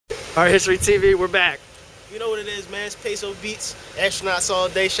Art History TV, we're back. You know what it is, man. It's Peso Beats, Astronauts all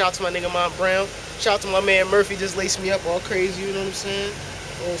day. Shout out to my nigga Mont Brown. Shout out to my man Murphy, just laced me up all crazy, you know what I'm saying?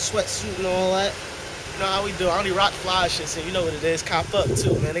 Little sweatsuit and all that. You know how we do. I only rock fly shit, so you know what it is. Cop up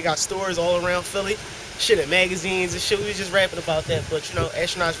too, man. They got stores all around Philly. Shit at magazines and shit. We was just rapping about that, but you know,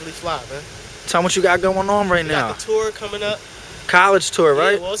 Astronauts really fly, man. Tell me what you got going on right now. Got the tour coming up. College tour,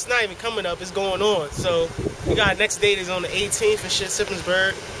 right? Yeah, well, it's not even coming up. It's going on. So we got next date is on the 18th in shit,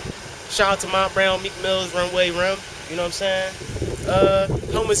 Sippensburg. Shout out to Mont Brown, Meek Mills, Runway Rim. You know what I'm saying?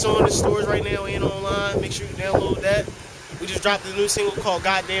 Helmets on the stores right now and online. Make sure you download that. We just dropped a new single called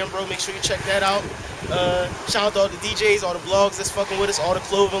Goddamn Bro. Make sure you check that out. Shout out to all the DJs, all the vlogs that's fucking with us, all the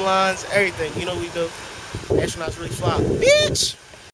clothing lines, everything. You know what we do. Astronauts really fly. Bitch!